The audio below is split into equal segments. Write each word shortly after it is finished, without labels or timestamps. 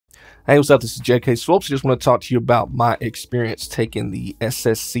Hey, what's up? This is JK Swopes. Just want to talk to you about my experience taking the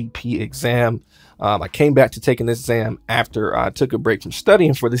SSCP exam. I came back to taking this exam after I took a break from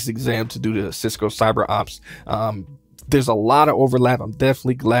studying for this exam to do the Cisco Cyber Ops. There's a lot of overlap. I'm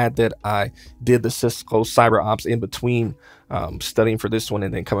definitely glad that I did the Cisco Cyber Ops in between studying for this one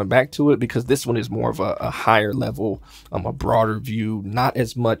and then coming back to it, because this one is more of a higher level, a broader view, not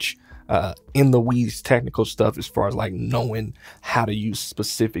as much in the weeds technical stuff as far as like knowing how to use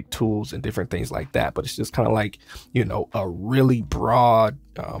specific tools and different things like that. But it's just kind of like, you know, a really broad,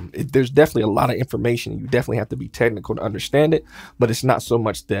 there's definitely a lot of information. You definitely have to be technical to understand it, but it's not so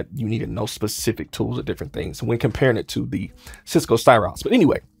much that you need to know specific tools or different things when comparing it to the Cisco Cyber Ops. But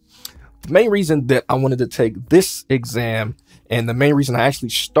anyway, the main reason that I wanted to take this exam, and the main reason I actually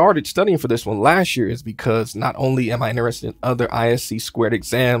started studying for this one last year, is because not only am I interested in other ISC2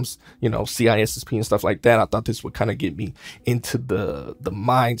 exams, you know, CISSP and stuff like that. I thought this would kind of get me into the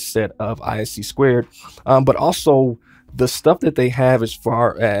mindset of ISC2, but also the stuff that they have as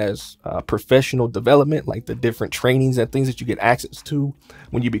far as professional development, like the different trainings and things that you get access to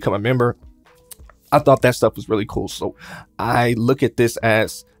when you become a member. I thought that stuff was really cool. So I look at this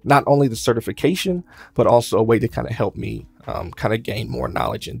as not only the certification, but also a way to kind of help me kind of gain more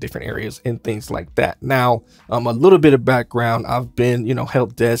knowledge in different areas and things like that. Now, a little bit of background. I've been, you know,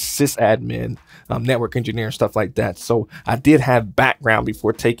 help desk, sysadmin, network engineer, stuff like that. So I did have background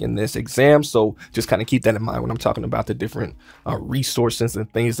before taking this exam. So just kind of keep that in mind when I'm talking about the different resources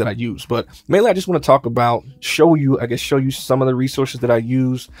and things that I use. But mainly I just want to talk about, show you some of the resources that I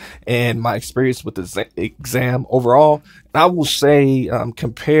use and my experience with the exam overall. And I will say,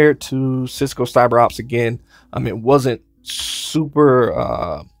 compared to Cisco Cyber Ops, again, it wasn't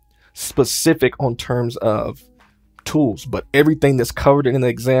super specific on terms of tools, but everything that's covered in the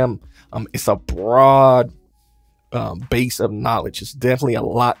exam, it's a broad base of knowledge. It's definitely a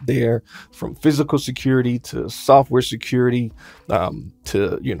lot there, from physical security to software security,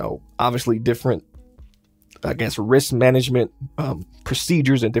 to, you know, obviously different, I guess, risk management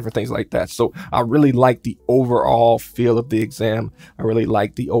procedures and different things like that. So I really like the overall feel of the exam. I really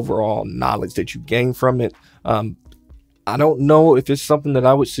like the overall knowledge that you gain from it. I don't know if it's something that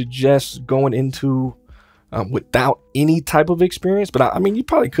I would suggest going into without any type of experience, but I mean, you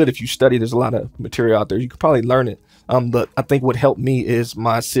probably could if you study. There's a lot of material out there. You could probably learn it. But I think what helped me is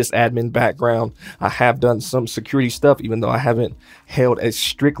my sysadmin background. I have done some security stuff, even though I haven't held a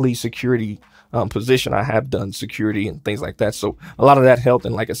strictly security position. I have done security and things like that. So a lot of that helped.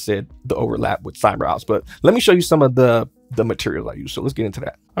 And like I said, the overlap with cyber ops. But let me show you some of the materials I use. So let's get into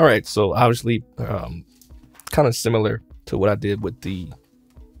that. All right. So obviously, kind of similar to what I did with the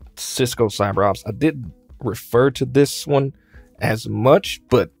Cisco Cyber Ops. I didn't refer to this one as much,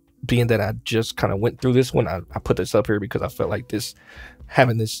 but being that I just kind of went through this one, I put this up here because I felt like this,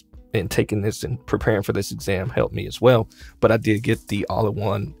 having this and taking this and preparing for this exam helped me as well. But I did get the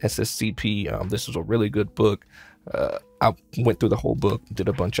all-in-one SSCP. This was a really good book. I went through the whole book, did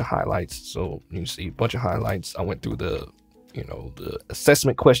a bunch of highlights. So you can see a bunch of highlights. I went through the, you know, the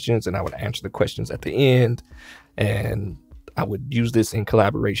assessment questions, and I would answer the questions at the end, and I would use this in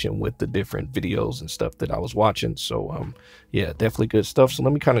collaboration with the different videos and stuff that I was watching. So yeah, definitely good stuff. So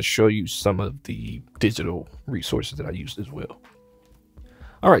let me kind of show you some of the digital resources that I used as well.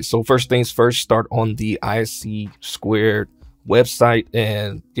 All right, so first things first, start on the ISC2 website.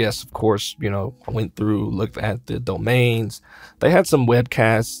 And yes, of course, you know, I went through, looked at the domains. They had some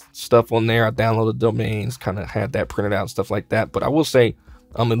webcast stuff on there. I downloaded domains, kind of had that printed out, stuff like that. But I will say,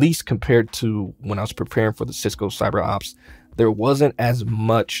 at least compared to when I was preparing for the Cisco Cyber Ops, there wasn't as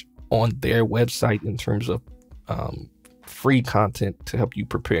much on their website in terms of free content to help you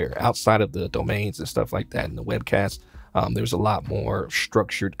prepare outside of the domains and stuff like that. In the webcast, there's a lot more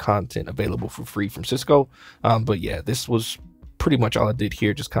structured content available for free from Cisco. But yeah, this was pretty much all I did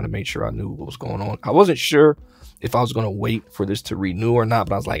here. Just kind of made sure I knew what was going on. I wasn't sure if I was going to wait for this to renew or not,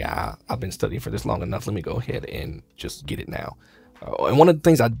 but I was like, I've been studying for this long enough. Let me go ahead and just get it now. And one of the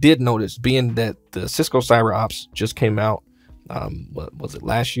things I did notice, being that the Cisco Cyber Ops just came out, what was it,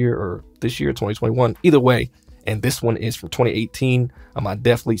 last year or this year, 2021? Either way, and this one is from 2018. I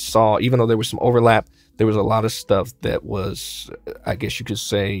definitely saw, even though there was some overlap, there was a lot of stuff that was, I guess you could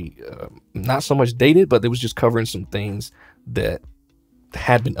say, not so much dated, but it was just covering some things that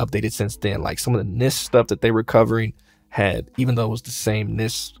had been updated since then. Like some of the NIST stuff that they were covering had, even though it was the same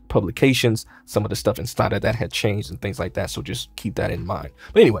NIST publications, some of the stuff inside of that had changed and things like that. So just keep that in mind.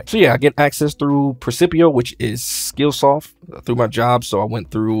 But anyway, so yeah, I get access through Precipio, which is Skillsoft, through my job. So I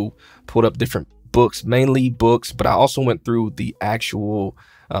went through, pulled up different books, mainly books, but I also went through the actual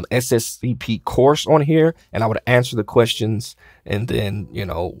SSCP course on here, and I would answer the questions. And then, you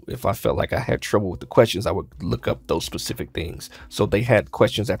know, if I felt like I had trouble with the questions, I would look up those specific things. So they had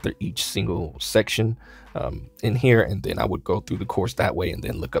questions after each single section in here, and then I would go through the course that way and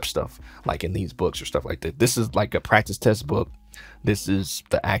then look up stuff like in these books or stuff like that. This is like a practice test book. This is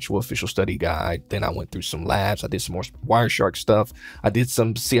the actual official study guide. Then I went through some labs. I did some more Wireshark stuff. I did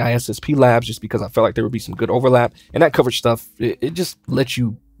some CISSP labs just because I felt like there would be some good overlap, and that covered stuff. It just lets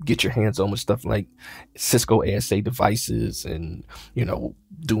you get your hands on with stuff like Cisco ASA devices and, you know,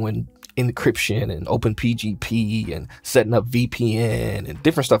 doing encryption and OpenPGP and setting up VPN and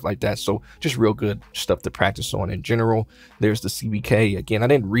different stuff like that. So just real good stuff to practice on in general. There's the CBK. Again, I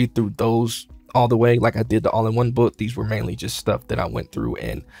didn't read through those all the way like I did the all-in-one book. These were mainly just stuff that I went through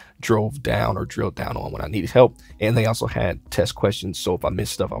and drove down or drilled down on when I needed help. And they also had test questions. So if I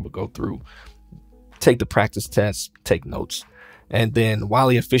missed stuff, I would go through, take the practice tests, take notes. And then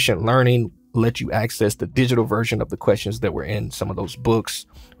Wildly Efficient Learning let you access the digital version of the questions that were in some of those books.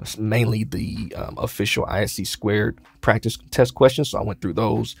 It's mainly the official ISC2 practice test questions. So I went through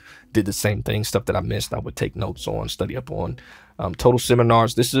those, did the same thing, stuff that I missed, I would take notes on, study up on. Total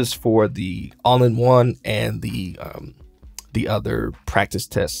Seminars, this is for the all-in-one and the other practice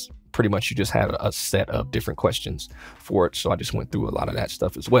tests. Pretty much you just had a set of different questions for it. So I just went through a lot of that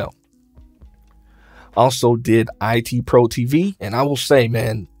stuff as well. Also did IT Pro TV, and I will say,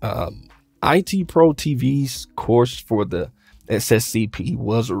 man, IT Pro TV's course for the SSCP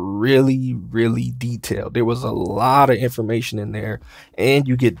was really, really detailed. There was a lot of information in there, and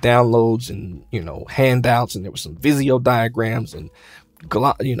you get downloads and, you know, handouts, and there was some Visio diagrams and,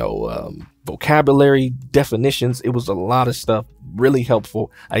 you know, vocabulary definitions. It was a lot of stuff, really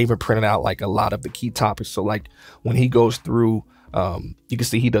helpful. I even printed out like a lot of the key topics. So like when he goes through, you can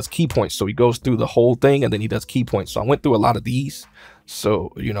see he does key points. So he goes through the whole thing and then he does key points. So I went through a lot of these.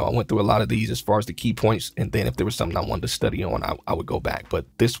 So, you know, I went through a lot of these as far as the key points. And then if there was something I wanted to study on, I would go back. But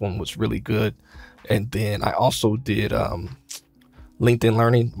this one was really good. And then I also did LinkedIn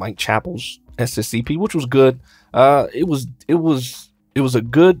Learning, Mike Chappell's SSCP, which was good. It was a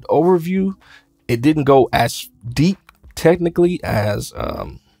good overview. It didn't go as deep technically as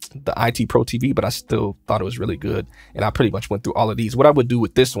the IT Pro TV, but I still thought it was really good. And I pretty much went through all of these. What I would do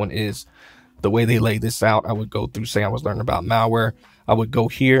with this one is the way they lay this out. I would go through, say I was learning about malware. I would go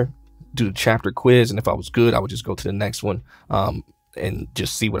here, do the chapter quiz. And if I was good, I would just go to the next one and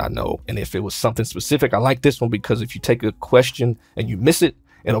just see what I know. And if it was something specific, I like this one because if you take a question and you miss it,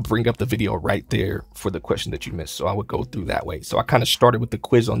 it'll bring up the video right there for the question that you missed. So I would go through that way. So I kind of started with the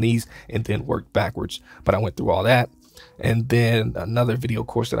quiz on these and then worked backwards, but I went through all that. And then another video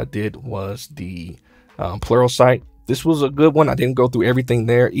course that I did was the Pluralsight. This was a good one. I didn't go through everything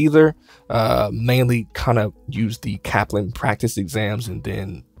there either. Mainly kind of used the Kaplan practice exams and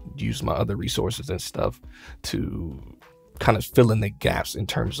then use my other resources and stuff to kind of fill in the gaps in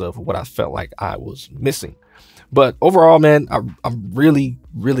terms of what I felt like I was missing. But overall, man, I'm really,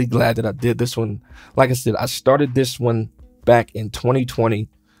 really glad that I did this one. Like I said, I started this one back in 2020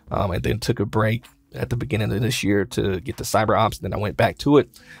 and then took a break at the beginning of this year to get the cyber ops. Then I went back to it.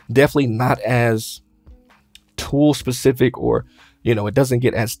 Definitely not as tool specific, or, you know, it doesn't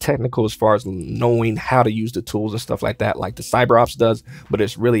get as technical as far as knowing how to use the tools and stuff like that, like the cyber ops does, but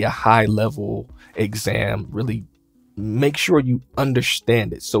it's really a high level exam. Really make sure you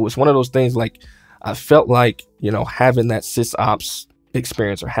understand it. So it's one of those things, like I felt like, you know, having that sysops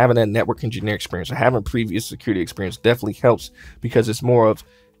experience or having that network engineer experience or having previous security experience definitely helps, because it's more of,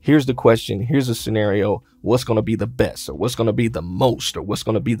 here's the question, here's a scenario, what's going to be the best, or what's going to be the most, or what's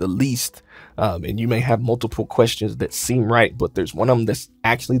going to be the least. And you may have multiple questions that seem right, but there's one of them that's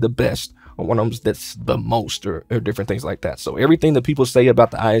actually the best, or one of them that's the most, or different things like that. So everything that people say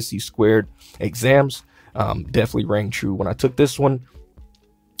about the ISC2 exams definitely rang true when I took this one.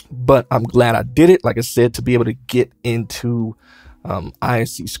 But I'm glad I did it, like I said, to be able to get into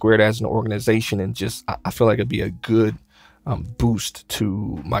ISC2 as an organization, and just I feel like it'd be a good boost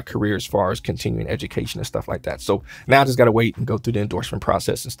to my career as far as continuing education and stuff like that. So now I just got to wait and go through the endorsement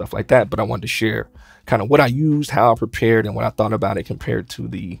process and stuff like that. But I wanted to share kind of what I used, how I prepared, and what I thought about it compared to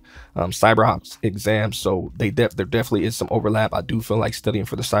the cyber ops exam. So there definitely is some overlap. I do feel like studying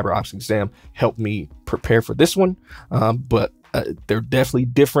for the cyber ops exam helped me prepare for this one, but they're definitely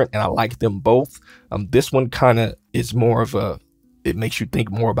different, and I like them both. This one kind of is more of a, it makes you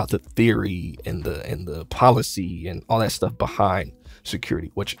think more about the theory and the policy and all that stuff behind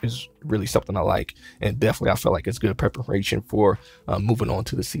security, which is really something I like. And definitely I feel like it's good preparation for moving on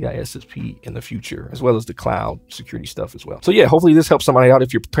to the CISSP in the future, as well as the cloud security stuff as well. So yeah, hopefully this helps somebody out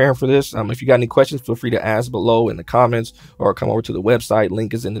if you're preparing for this. If you got any questions, feel free to ask below in the comments or come over to the website.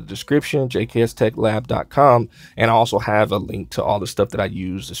 Link is in the description, jkstechlab.com. And I also have a link to all the stuff that I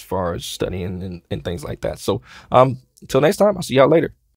use as far as studying and things like that. So until next time, I'll see y'all later.